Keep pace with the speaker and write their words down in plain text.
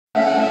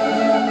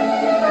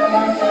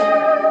I'm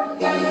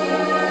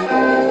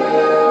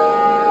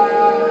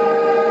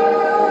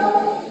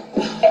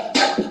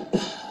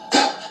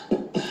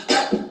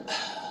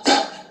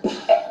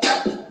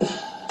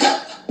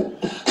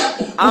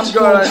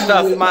gonna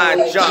stuff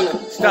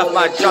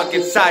my junk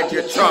inside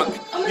your trunk.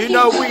 You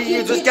know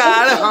you just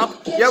gotta hump,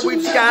 yeah we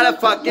just gotta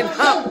fucking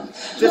hump,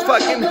 just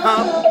fucking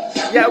hump,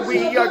 yeah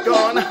we are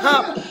gonna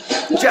hump,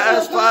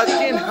 just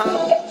fucking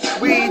hump,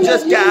 we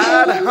just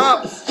gotta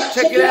hump,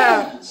 check it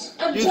out,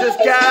 you just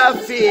gotta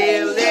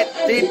feel it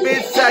deep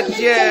inside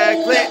your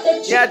clit,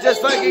 yeah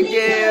just fucking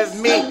give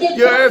me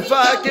your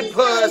fucking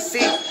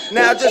pussy,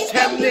 now just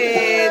tell me,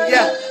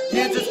 yeah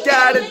you just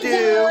gotta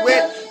do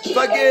it.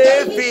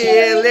 Fucking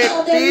feel it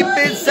deep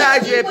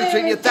inside you,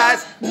 between your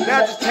thighs.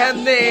 Now just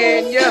telling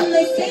you,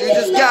 you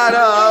just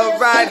gotta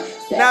ride.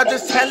 Now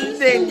just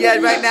telling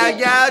you right now,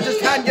 yeah, just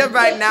telling you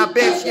right now,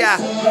 bitch, yeah.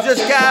 You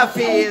just gotta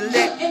feel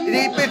it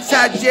deep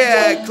inside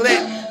your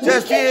clit.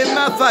 Just feel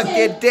my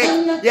fucking dick,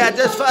 yeah,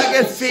 just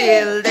fucking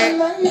feel it.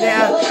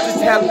 Yeah, just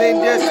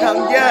telling you,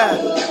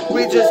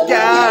 we just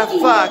gotta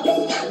fuck.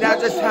 Now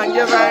just telling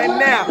you right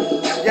now,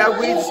 yeah,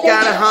 we just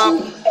gotta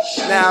hump.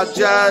 Now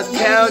just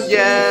tell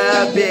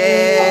ya,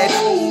 bitch,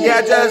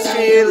 yeah, just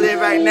feel it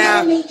right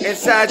now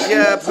inside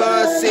your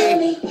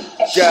pussy.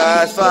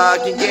 Just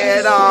fucking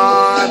get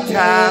on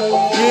top.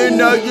 You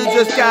know you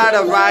just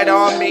gotta ride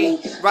on me,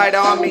 ride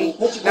on me.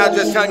 Now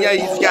just tell ya, you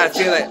just gotta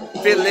feel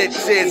it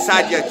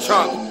inside your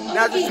trunk.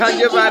 Now just tell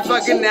you right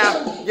fucking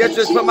now, yeah,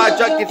 just put my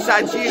junk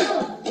inside you.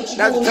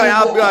 Now just tell you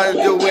I'm gonna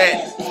do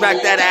it,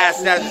 smack that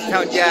ass. Now just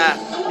tell ya,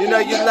 you know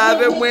you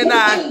love it when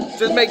I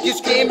just make you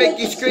scream, make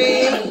you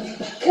scream.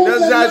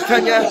 Just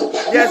tell ya,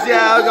 yes,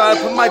 yeah, I'm gonna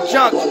put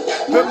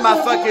my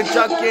fucking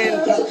junk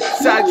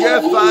inside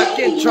your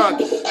fucking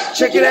trunk.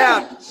 Check it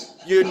out.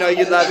 You know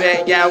you love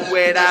it, yeah,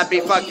 when I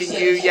be fucking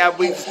you, yeah,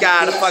 we just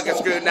gotta fucking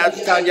screw. Now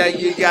just tell ya,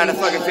 you gotta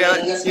fucking feel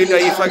it. You know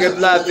you fucking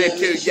love it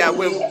too, yeah,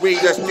 when we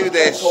just do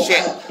this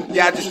shit.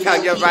 Yeah, just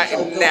tell you right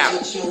now,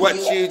 what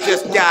you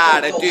just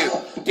gotta do.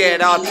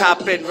 Get on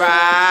top and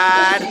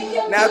ride.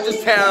 Now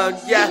just tell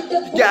ya,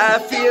 you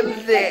gotta feel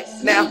it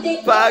now.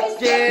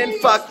 Fucking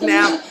fuck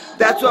now.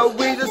 That's what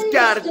we just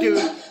gotta do.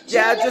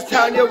 Yeah, just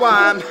telling you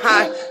why I'm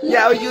high.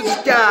 Yeah, you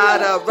just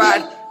gotta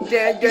ride.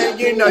 Yeah, yeah,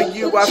 you know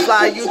you are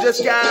fly. You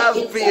just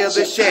gotta feel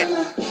the shit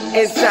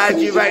inside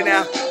you right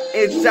now,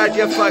 inside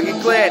your fucking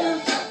clit.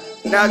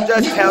 Now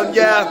just tell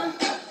ya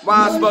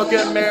why I'm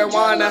smoking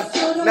marijuana.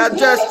 Now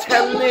just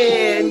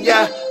telling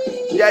ya,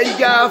 yeah, you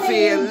gotta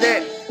feel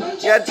it.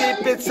 Yeah,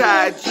 deep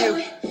inside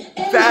you,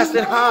 fast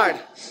and hard.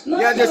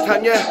 Yeah, just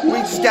telling ya, we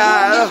just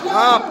gotta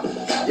hump.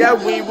 Yeah,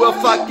 we will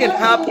fucking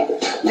hump.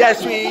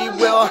 Yes, we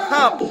will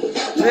hump.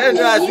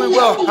 Yes, we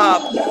will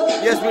hump.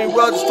 Yes, we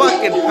will just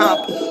fucking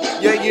hump.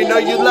 Yeah, you know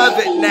you love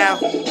it now.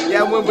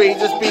 Yeah, when we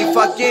just be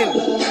fucking.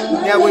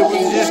 Yeah, we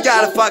just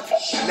gotta fuck.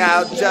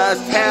 Now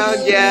just tell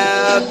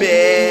ya,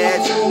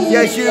 bitch.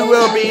 Yes, you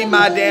will be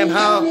my damn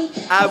hoe.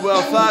 I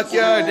will fuck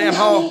your damn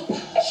hoe.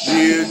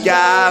 You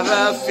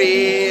gotta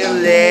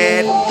feel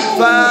it.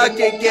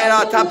 Fucking get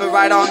on top and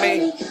ride on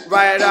me.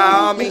 Ride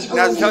on me.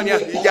 Now just telling you,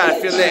 you gotta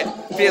feel it.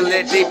 Feel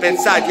it deep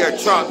inside your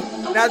trunk.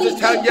 Now just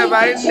telling you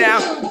right now,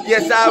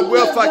 yes I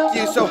will fuck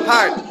you so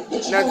hard.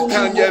 Now just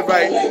telling you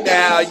right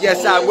now,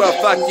 yes I will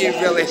fuck you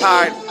really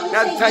hard.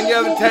 Now just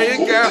telling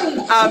you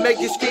girl, I'll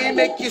make you scream,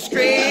 make you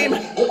scream.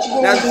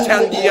 Now just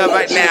telling you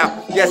right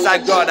now, yes I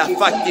gonna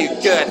fuck you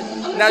good.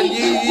 Now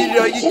you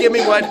know you give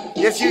me one,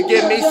 yes you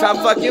give me some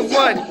fucking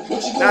one.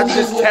 Now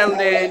just telling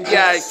you,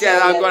 yeah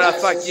I'm gonna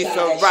fuck you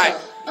so right.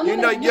 You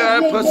know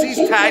your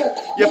pussy's tight,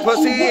 your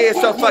pussy is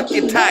so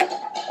fucking tight.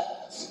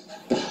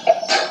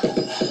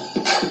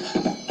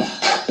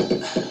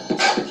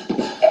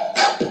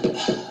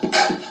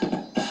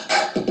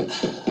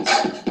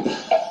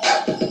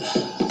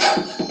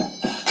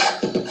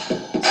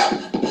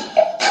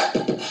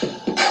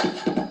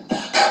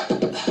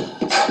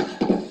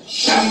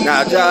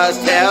 Now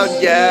just tell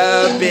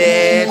ya,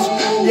 bitch,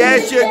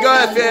 yes you're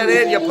gonna feel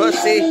it in your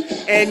pussy,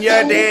 in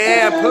your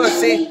damn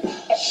pussy.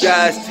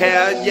 Just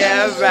tell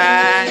ya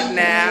right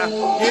now,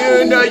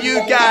 you know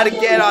you gotta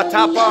get on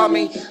top on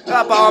me,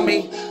 up on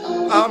me,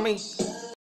 on me.